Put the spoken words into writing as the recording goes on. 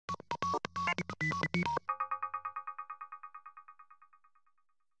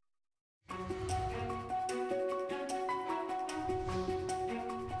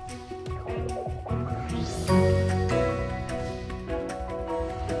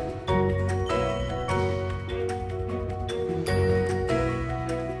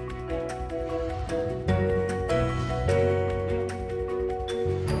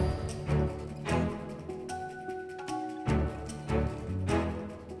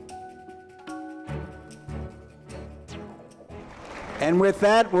And with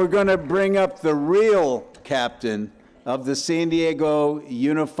that, we're going to bring up the real captain of the San Diego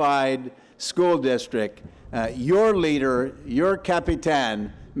Unified School District, your leader, your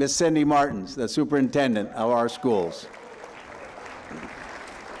capitan, Miss Cindy Martins, the superintendent of our schools.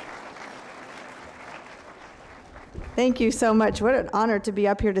 Thank you so much. What an honor to be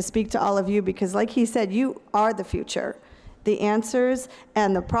up here to speak to all of you, because like he said, you are the future. The answers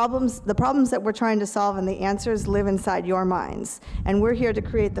and the problems that we're trying to solve and the answers live inside your minds. And we're here to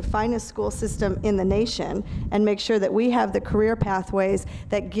create the finest school system in the nation and make sure that we have the career pathways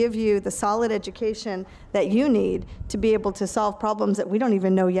that give you the solid education that you need to be able to solve problems that we don't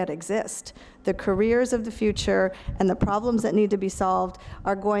even know yet exist. The careers of the future and the problems that need to be solved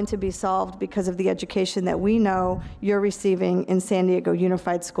are going to be solved because of the education that we know you're receiving in San Diego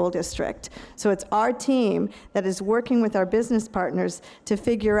Unified School District. So it's our team that is working with our business partners to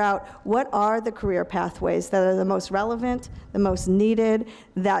figure out what are the career pathways that are the most relevant, the most needed,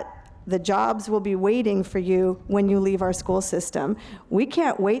 that the jobs will be waiting for you when you leave our school system. We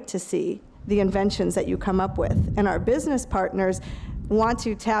can't wait to see the inventions that you come up with. And our business partners want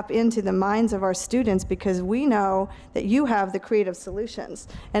to tap into the minds of our students because we know that you have the creative solutions.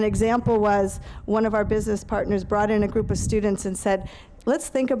 An example was one of our business partners brought in a group of students and said, let's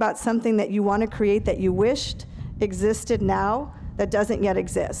think about something that you want to create that you wished existed now that doesn't yet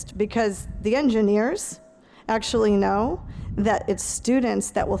exist. Because the engineers actually know that it's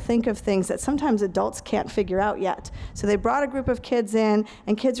students that will think of things that sometimes adults can't figure out yet. So they brought a group of kids in,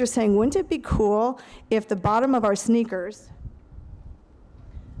 and kids were saying, wouldn't it be cool if the bottom of our sneakers,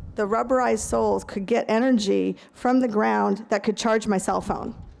 the rubberized soles, could get energy from the ground that could charge my cell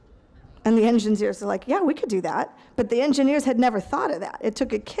phone? And the engineers are like, yeah, we could do that. But the engineers had never thought of that. It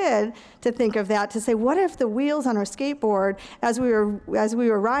took a kid to think of that, to say, what if the wheels on our skateboard, as we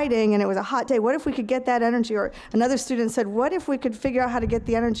were riding and it was a hot day, what if we could get that energy? Or another student said, what if we could figure out how to get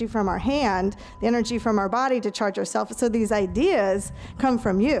the energy from our hand, the energy from our body to charge ourselves? So these ideas come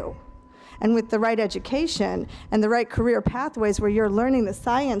from you. And with the right education and the right career pathways where you're learning the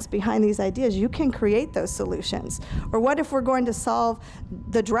science behind these ideas, you can create those solutions. Or what if we're going to solve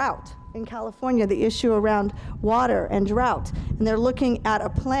the drought in California, the issue around water and drought? And they're looking at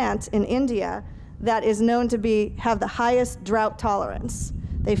a plant in India that is known to have the highest drought tolerance.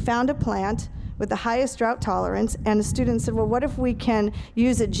 They found a plant with the highest drought tolerance, and the students said, well, what if we can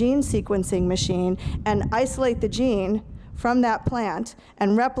use a gene sequencing machine and isolate the gene from that plant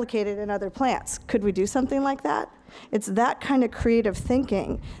and replicate it in other plants? Could we do something like that? It's that kind of creative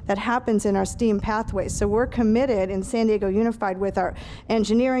thinking that happens in our STEAM pathways. So we're committed in San Diego Unified with our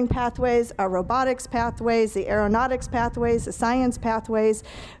engineering pathways, our robotics pathways, the aeronautics pathways, the science pathways.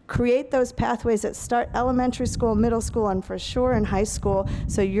 Create those pathways that start elementary school, middle school, and for sure in high school,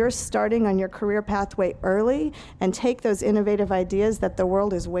 so you're starting on your career pathway early, and take those innovative ideas that the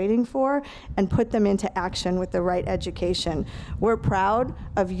world is waiting for and put them into action with the right education. We're proud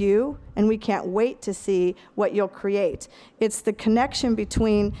of you, and we can't wait to see what you'll create. It's the connection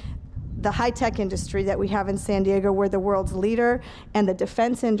between the high-tech industry that we have in San Diego, we're the world's leader, and the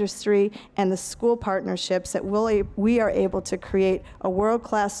defense industry and the school partnerships that we are able to create a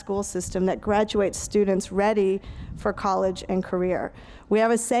world-class school system that graduates students ready for college and career. We have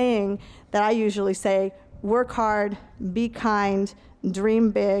a saying that I usually say, work hard, be kind,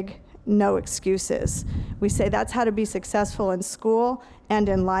 dream big, no excuses. We say that's how to be successful in school and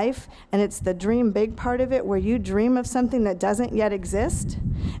in life, and it's the dream big part of it where you dream of something that doesn't yet exist,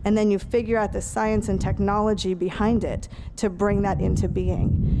 and then you figure out the science and technology behind it to bring that into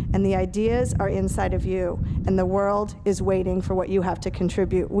being. And the ideas are inside of you, and the world is waiting for what you have to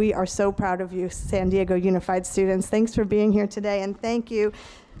contribute. We are so proud of you, San Diego Unified students. Thanks for being here today, and thank you.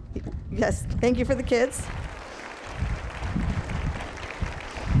 Yes, thank you for the kids.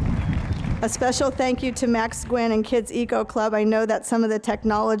 A special thank you to Max Gwynn and Kids Eco Club. I know that some of the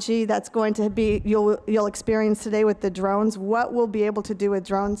technology that's going to be, you'll experience today with the drones, what we'll be able to do with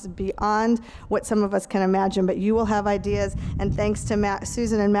drones beyond what some of us can imagine, but you will have ideas. And thanks to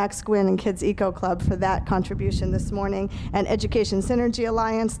Susan and Max Gwynn and Kids Eco Club for that contribution this morning. And Education Synergy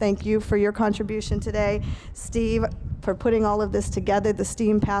Alliance, thank you for your contribution today. Steve, for putting all of this together, the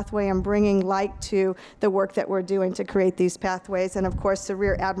STEAM pathway, and bringing light to the work that we're doing to create these pathways. And of course, the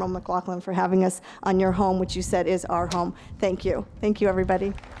Rear Admiral McLaughlin for having us on your home, which you said is our home. Thank you. Thank you,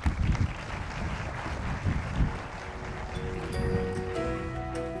 everybody.